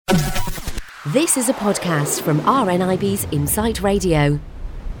This is a podcast from RNIB's Insight Radio.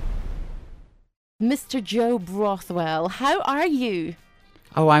 Mr. Joe Brothwell, how are you?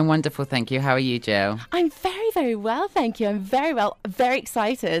 Oh, I'm wonderful, thank you. How are you, Jill? I'm very, very well, thank you. I'm very well, very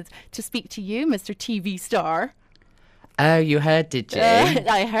excited to speak to you, Mr. TV star. Oh, you heard, did you?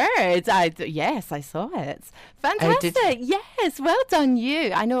 I heard. Yes, I saw it. Fantastic. Yes, well done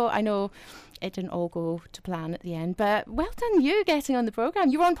you. I know it didn't all go to plan at the end, but well done you getting on the programme.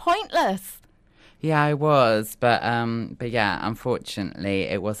 You were on Pointless. Yeah, I was, but yeah, unfortunately,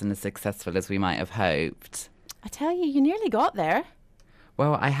 it wasn't as successful as we might have hoped. I tell you, you nearly got there.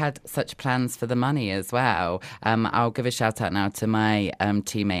 Well, I had such plans for the money as well. I'll give a shout out now to my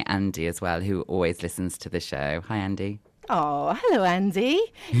teammate Andy as well, who always listens to the show. Hi, Andy. Oh, hello, Andy.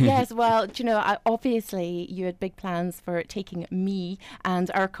 Yes, well, do you know, obviously you had big plans for taking me and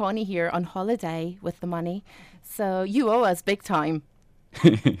our Connie here on holiday with the money. So you owe us big time.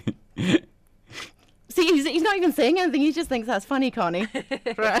 See, he's not even saying anything. He just thinks that's funny, Connie.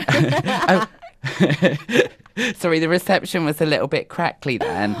 Sorry, the reception was a little bit crackly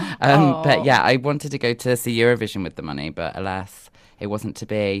then. But yeah, I wanted to go to see Eurovision with the money, but alas, it wasn't to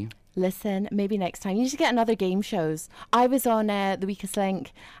be. Listen, maybe next time. You need to get another game shows. I was on The Weakest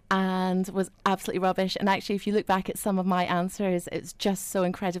Link and was absolutely rubbish. And actually, if you look back at some of my answers, it's just so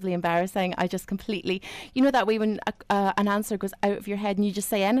incredibly embarrassing. I just completely, you know that way when an answer goes out of your head and you just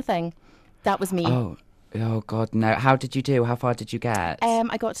say anything? That was me. Oh God, no. How did you do? How far did you get? I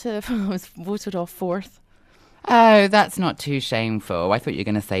was voted off 4th. Oh, that's not too shameful. I thought you were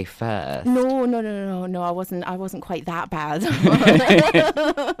going to say first. No. I wasn't quite that bad.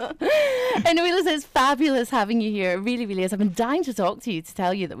 Anyway, listen, it's fabulous having you here. It really, really is. I've been dying to talk to you to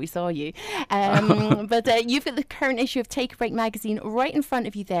tell you that we saw you. But you've got the current issue of Take a Break magazine right in front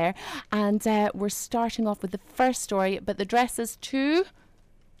of you there. And we're starting off with the first story, but the dress is too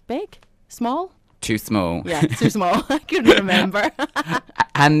big? Small? Too small. Yeah, too small. I couldn't remember.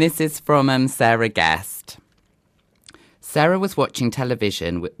 And this is from Sarah Guest. Sarah was watching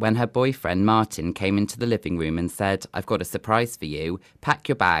television when her boyfriend Martin came into the living room and said, "I've got a surprise for you. Pack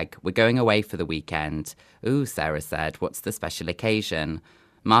your bag. We're going away for the weekend." "Ooh," Sarah said. "What's the special occasion?"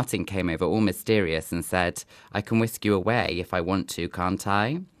 Martin came over all mysterious and said, "I can whisk you away if I want to, can't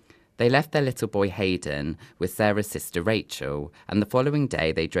I?" They left their little boy Hayden with Sarah's sister Rachel, and the following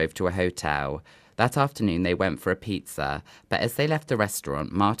day they drove to a hotel. That afternoon they went for a pizza, but as they left the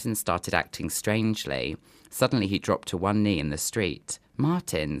restaurant, Martin started acting strangely. Suddenly he dropped to one knee in the street.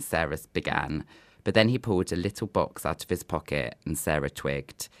 "Martin," Sarah began, but then he pulled a little box out of his pocket and Sarah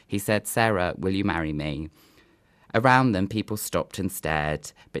twigged. He said, "Sarah, will you marry me?" Around them people stopped and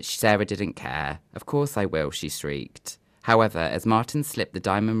stared, but Sarah didn't care. "Of course I will," she shrieked. However, as Martin slipped the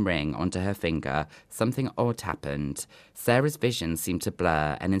diamond ring onto her finger, something odd happened. Sarah's vision seemed to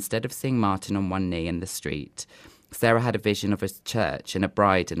blur, and instead of seeing Martin on one knee in the street, Sarah had a vision of a church and a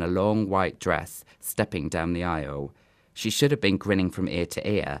bride in a long white dress stepping down the aisle. She should have been grinning from ear to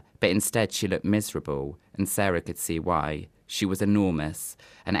ear, but instead she looked miserable, and Sarah could see why. She was enormous,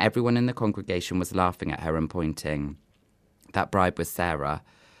 and everyone in the congregation was laughing at her and pointing. That bride was Sarah.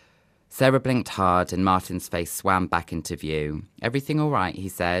 Sarah blinked hard and Martin's face swam back into view. "Everything all right?" he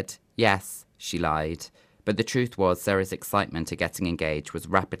said. "Yes," she lied. But the truth was Sarah's excitement at getting engaged was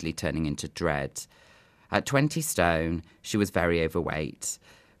rapidly turning into dread. At 20 stone, she was very overweight.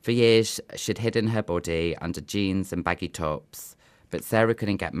 For years, she'd hidden her body under jeans and baggy tops, but Sarah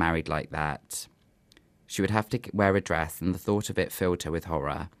couldn't get married like that. She would have to wear a dress, and the thought of it filled her with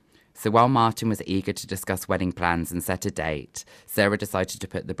horror. So while Martin was eager to discuss wedding plans and set a date, Sarah decided to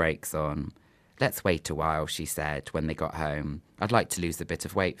put the brakes on. "Let's wait a while," she said when they got home. "I'd like to lose a bit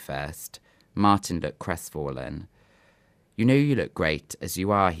of weight first." Martin looked crestfallen. "You know you look great as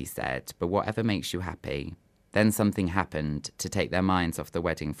you are," he said, "but whatever makes you happy." Then something happened to take their minds off the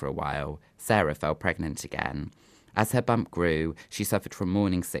wedding for a while. Sarah fell pregnant again. As her bump grew, she suffered from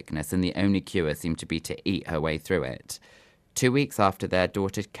morning sickness, and the only cure seemed to be to eat her way through it. 2 weeks after their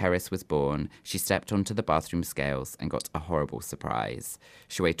daughter Keris was born, she stepped onto the bathroom scales and got a horrible surprise.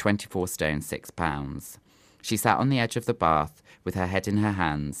 She weighed 24 stone 6 pounds. She sat on the edge of the bath with her head in her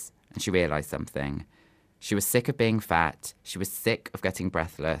hands, and she realised something. She was sick of being fat, she was sick of getting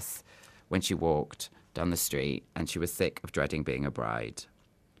breathless when she walked down the street, and she was sick of dreading being a bride.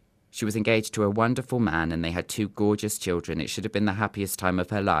 She was engaged to a wonderful man and they had 2 gorgeous children. It should have been the happiest time of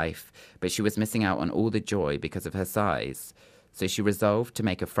her life, but she was missing out on all the joy because of her size. So she resolved to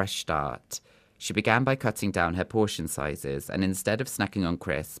make a fresh start. She began by cutting down her portion sizes, and instead of snacking on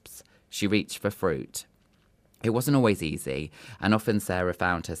crisps, she reached for fruit. It wasn't always easy, and often Sarah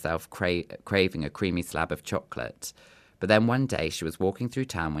found herself craving a creamy slab of chocolate. But then one day she was walking through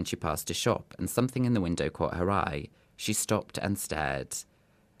town when she passed a shop and something in the window caught her eye. She stopped and stared,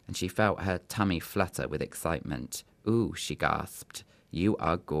 and she felt her tummy flutter with excitement. "Ooh," she gasped, "you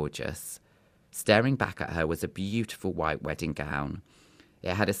are gorgeous." Staring back at her was a beautiful white wedding gown.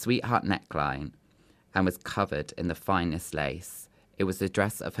 It had a sweetheart neckline and was covered in the finest lace. It was the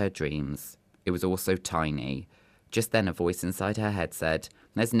dress of her dreams. It was also tiny. Just then a voice inside her head said,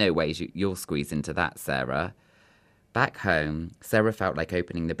 "There's no way you'll squeeze into that, Sarah." Back home, Sarah felt like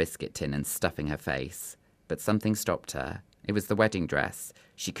opening the biscuit tin and stuffing her face. But something stopped her. It was the wedding dress.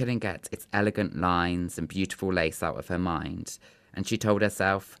 She couldn't get its elegant lines and beautiful lace out of her mind. And she told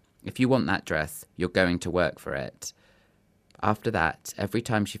herself, if you want that dress, you're going to work for it. After that, every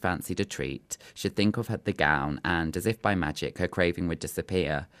time she fancied a treat, she'd think of the gown and, as if by magic, her craving would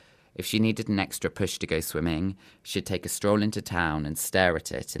disappear. If she needed an extra push to go swimming, she'd take a stroll into town and stare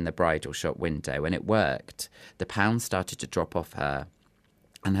at it in the bridal shop window, and it worked. The pounds started to drop off her,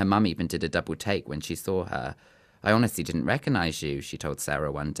 and her mum even did a double take when she saw her. "I honestly didn't recognise you," she told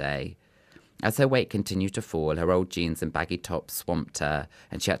Sarah one day. As her weight continued to fall, her old jeans and baggy tops swamped her,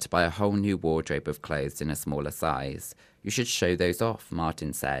 and she had to buy a whole new wardrobe of clothes in a smaller size. "You should show those off,"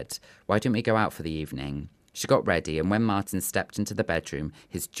 Martin said. "Why don't we go out for the evening?" She got ready, and when Martin stepped into the bedroom,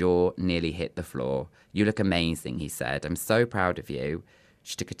 his jaw nearly hit the floor. "You look amazing," he said. "I'm so proud of you."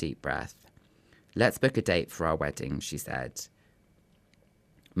 She took a deep breath. "Let's book a date for our wedding," she said.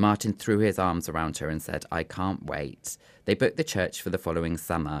 Martin threw his arms around her and said, "I can't wait." They booked the church for the following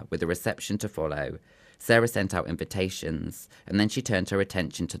summer, with a reception to follow. Sarah sent out invitations, and then she turned her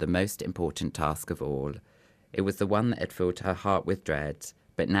attention to the most important task of all. It was the one that had filled her heart with dread,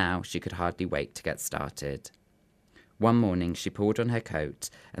 but now she could hardly wait to get started. One morning she pulled on her coat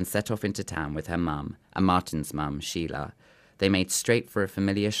and set off into town with her mum, and Martin's mum, Sheila. They made straight for a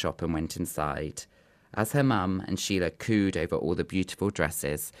familiar shop and went inside. As her mum and Sheila cooed over all the beautiful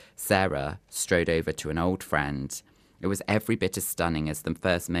dresses, Sarah strode over to an old friend. It was every bit as stunning as the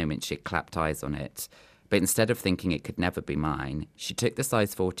first moment she had clapped eyes on it. But instead of thinking it could never be mine, she took the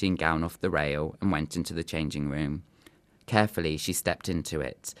size 14 gown off the rail and went into the changing room. Carefully, she stepped into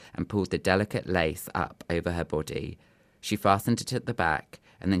it and pulled the delicate lace up over her body. She fastened it at the back,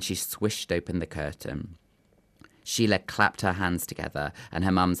 and then she swished open the curtain. Sheila clapped her hands together, and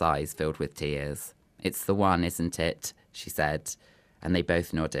her mum's eyes filled with tears. "It's the one, isn't it?" she said, and they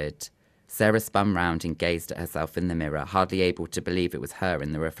both nodded. Sarah spun round and gazed at herself in the mirror, hardly able to believe it was her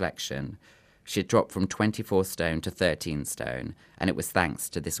in the reflection. She had dropped from 24 stone to 13 stone, and it was thanks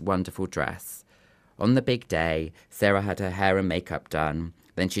to this wonderful dress. On the big day, Sarah had her hair and makeup done.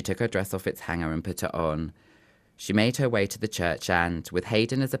 Then she took her dress off its hanger and put it on. She made her way to the church and, with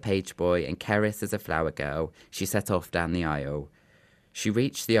Hayden as a page boy and Keris as a flower girl, she set off down the aisle. She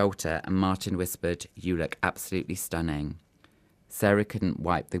reached the altar and Martin whispered, "You look absolutely stunning." Sarah couldn't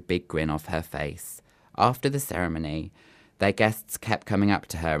wipe the big grin off her face. After the ceremony, their guests kept coming up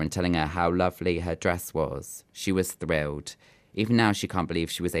to her and telling her how lovely her dress was. She was thrilled. Even now she can't believe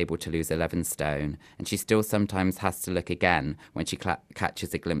she was able to lose 11 stone, and she still sometimes has to look again when she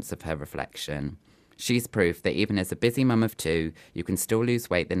catches a glimpse of her reflection. She's proof that even as a busy mum of two, you can still lose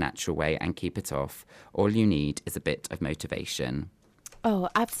weight the natural way and keep it off. All you need is a bit of motivation. Oh,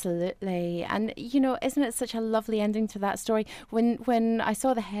 absolutely. And, isn't it such a lovely ending to that story? When I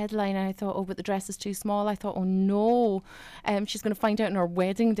saw the headline and I thought, oh, but the dress is too small, I thought, oh, no, she's going to find out on her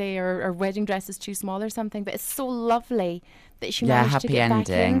wedding day or her wedding dress is too small or something. But it's so lovely that she managed to get back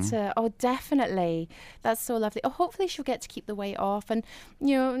into. Oh, definitely. That's so lovely. Oh, hopefully she'll get to keep the weight off. And,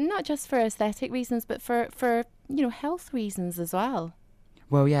 not just for aesthetic reasons, but for health reasons as well.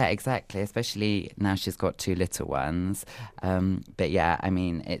 Well, yeah, exactly, especially now she's got two little ones. But yeah, I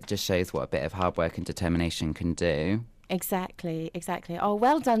mean, it just shows what a bit of hard work and determination can do. Exactly. Oh,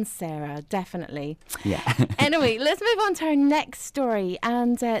 well done, Sarah, definitely. Yeah. Anyway, let's move on to our next story.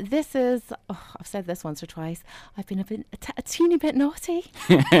 And this is, I've said this once or twice, I've been a teeny bit naughty.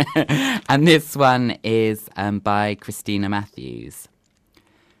 And this one is by Christina Matthews.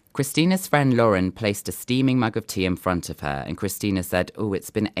 Christina's friend Lauren placed a steaming mug of tea in front of her, and Christina said, "Oh, it's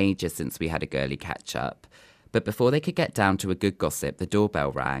been ages since we had a girly catch-up." But before they could get down to a good gossip, the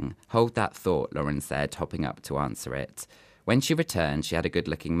doorbell rang. "Hold that thought," Lauren said, hopping up to answer it. When she returned, she had a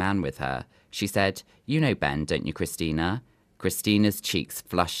good-looking man with her. She said, "You know Ben, don't you, Christina?" Christina's cheeks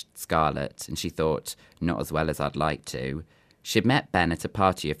flushed scarlet, and she thought, not as well as I'd like to. She'd met Ben at a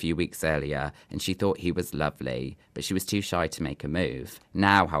party a few weeks earlier, and she thought he was lovely, but she was too shy to make a move.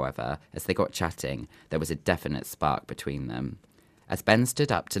 Now, however, as they got chatting, there was a definite spark between them. As Ben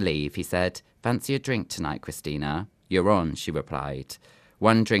stood up to leave, he said, "Fancy a drink tonight, Christina?" "You're on," she replied.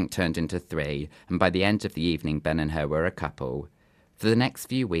 One drink turned into 3, and by the end of the evening, Ben and her were a couple. For the next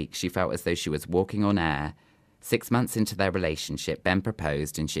few weeks, she felt as though she was walking on air. 6 months into their relationship, Ben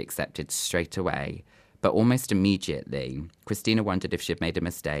proposed and she accepted straight away. But almost immediately, Christina wondered if she'd made a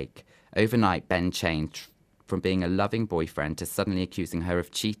mistake. Overnight, Ben changed from being a loving boyfriend to suddenly accusing her of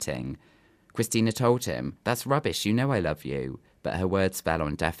cheating. Christina told him, "That's rubbish, you know I love you," but her words fell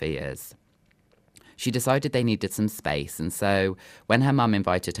on deaf ears. She decided they needed some space, and so when her mum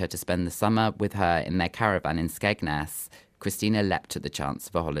invited her to spend the summer with her in their caravan in Skegness, Christina leapt at the chance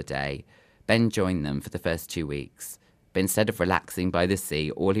of a holiday. Ben joined them for the first 2 weeks. But instead of relaxing by the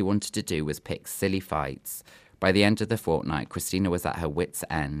sea, all he wanted to do was pick silly fights. By the end of the fortnight, Christina was at her wits'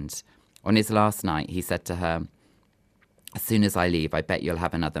 end. On his last night, he said to her, "As soon as I leave, I bet you'll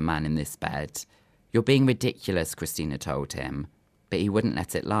have another man in this bed." "You're being ridiculous," Christina told him. But he wouldn't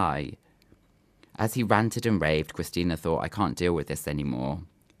let it lie. As he ranted and raved, Christina thought, "I can't deal with this anymore."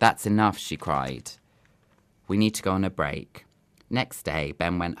 "That's enough," she cried. "We need to go on a break." Next day,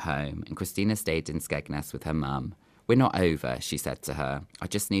 Ben went home and Christina stayed in Skegness with her mum. "We're not over," she said to her. "I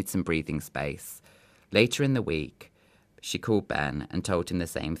just need some breathing space." Later in the week, she called Ben and told him the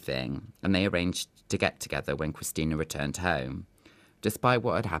same thing, and they arranged to get together when Christina returned home. Despite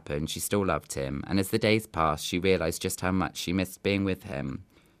what had happened, she still loved him, and as the days passed, she realised just how much she missed being with him.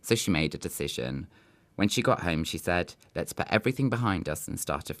 So she made a decision. When she got home, she said, "Let's put everything behind us and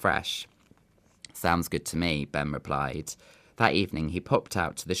start afresh." "Sounds good to me," Ben replied. That evening, he popped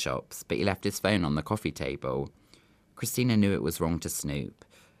out to the shops, but he left his phone on the coffee table. Christina knew it was wrong to snoop,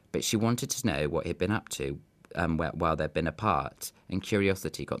 but she wanted to know what he'd been up to while they'd been apart, and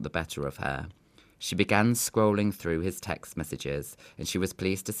curiosity got the better of her. She began scrolling through his text messages, and she was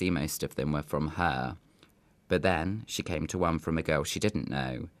pleased to see most of them were from her. But then she came to one from a girl she didn't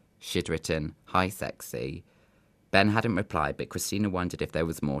know. She'd written, "Hi, sexy." Ben hadn't replied, but Christina wondered if there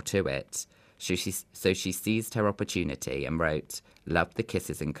was more to it. So she seized her opportunity and wrote, "Loved the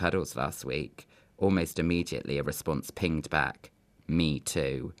kisses and cuddles last week." Almost immediately, a response pinged back, "Me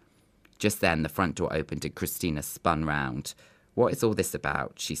too." Just then, the front door opened and Christina spun round. "What is all this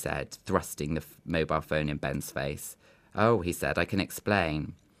about?" she said, thrusting the mobile phone in Ben's face. "Oh," he said, "I can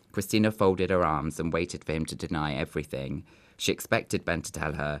explain." Christina folded her arms and waited for him to deny everything. She expected Ben to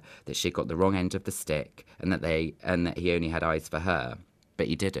tell her that she got the wrong end of the stick and that he only had eyes for her. But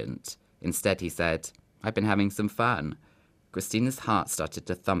he didn't. Instead, he said, "I've been having some fun." Christina's heart started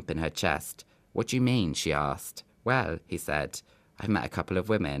to thump in her chest. "What do you mean?" she asked. "Well," he said, "I've met a couple of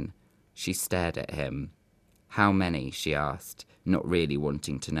women." She stared at him. "How many?" she asked, not really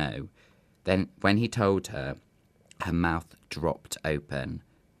wanting to know. Then, when he told her, her mouth dropped open.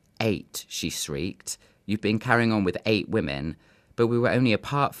 "8, she shrieked. "You've been carrying on with 8 women, but we were only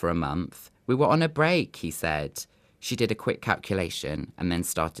apart for a month. We were on a break," he said. She did a quick calculation and then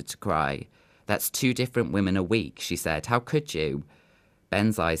started to cry. "That's 2 different women a week," she said. "How could you?"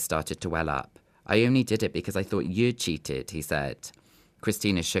 Ben's eyes started to well up. "I only did it because I thought you'd cheated," he said.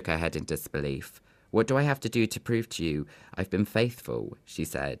 Christina shook her head in disbelief. "What do I have to do to prove to you I've been faithful?" she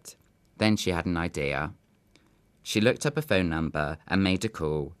said. Then she had an idea. She looked up a phone number and made a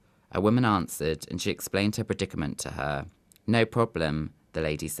call. A woman answered and she explained her predicament to her. "No problem," the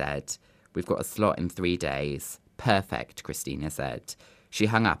lady said. "We've got a slot in 3 days." "Perfect," Christina said. She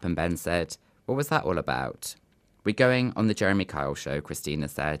hung up and Ben said, "What was that all about?" "We're going on the Jeremy Kyle show," Christina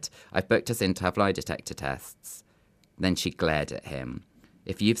said. "I've booked us in to have lie detector tests." Then she glared at him.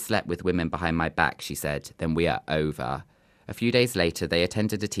 "If you've slept with women behind my back," she said, "then we are over." A few days later, they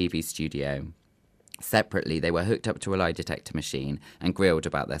attended a TV studio. Separately, they were hooked up to a lie detector machine and grilled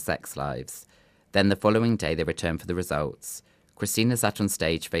about their sex lives. Then the following day, they returned for the results. Christina sat on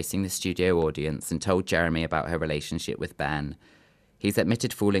stage facing the studio audience and told Jeremy about her relationship with Ben. "He's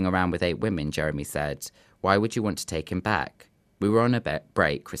admitted fooling around with 8 women," Jeremy said. "Why would you want to take him back?" "We were on a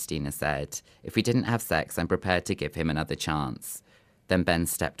break," Christina said. "If we didn't have sex, I'm prepared to give him another chance." Then Ben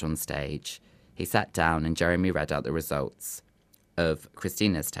stepped on stage. He sat down and Jeremy read out the results of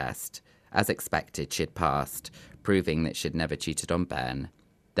Christina's test. As expected, she'd passed, proving that she'd never cheated on Ben.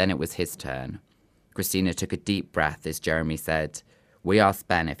 Then it was his turn. Christina took a deep breath as Jeremy said, "We asked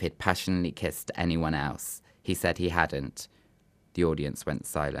Ben if he'd passionately kissed anyone else. He said he hadn't." The audience went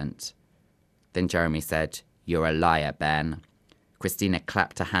silent. Then Jeremy said, "You're a liar, Ben." Christina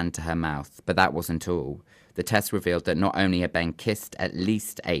clapped a hand to her mouth, but that wasn't all. The test revealed that not only had Ben kissed at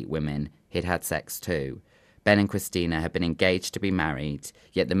least 8 women, he'd had sex too. Ben and Christina had been engaged to be married,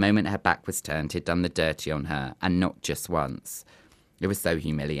 yet the moment her back was turned, he'd done the dirty on her, and not just once. It was so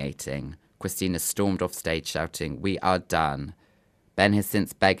humiliating. Christina stormed off stage shouting, "We are done." Ben has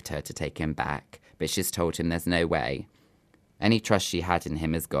since begged her to take him back, but she's told him there's no way. Any trust she had in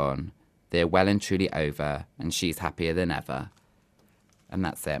him is gone. They're well and truly over, and she's happier than ever. And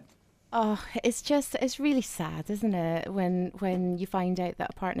that's it. Oh, it's really sad, isn't it? When you find out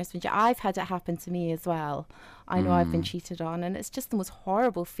that a partner's been I've had it happen to me as well. I know I've been cheated on, and it's just the most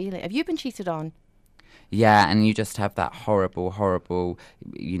horrible feeling. Have you been cheated on? Yeah, and you just have that horrible,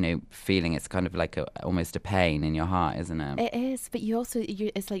 feeling. It's kind of like almost a pain in your heart, isn't it? It is, but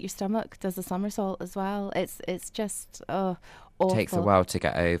it's like your stomach does a somersault as well. It's just awful. It takes a while to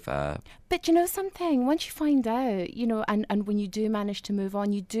get over. But you know something? Once you find out, and when you do manage to move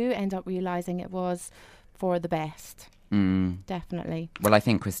on, you do end up realising it was for the best. Definitely. Well, I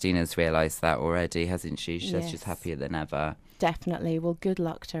think Christina's realised that already, hasn't she? Yes. She's happier than ever. Definitely. Well, good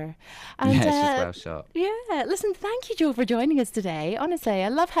luck to her. And, she's well shot. Yeah. Listen, thank you, Joe, for joining us today. Honestly, I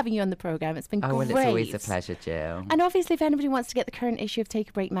love having you on the programme. It's been great. Well, it's always a pleasure, Jill. And obviously, if anybody wants to get the current issue of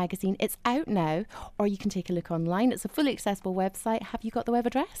Take a Break magazine, it's out now, or you can take a look online. It's a fully accessible website. Have you got the web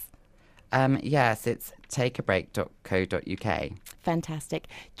address? Yes, it's takeabreak.co.uk. Fantastic.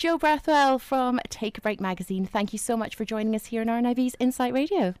 Joe Brathwell from Take a Break magazine, thank you so much for joining us here on RNIB's Insight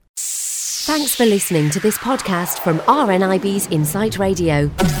Radio. Thanks for listening to this podcast from RNIB's Insight Radio.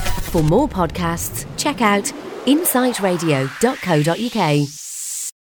 For more podcasts, check out insightradio.co.uk.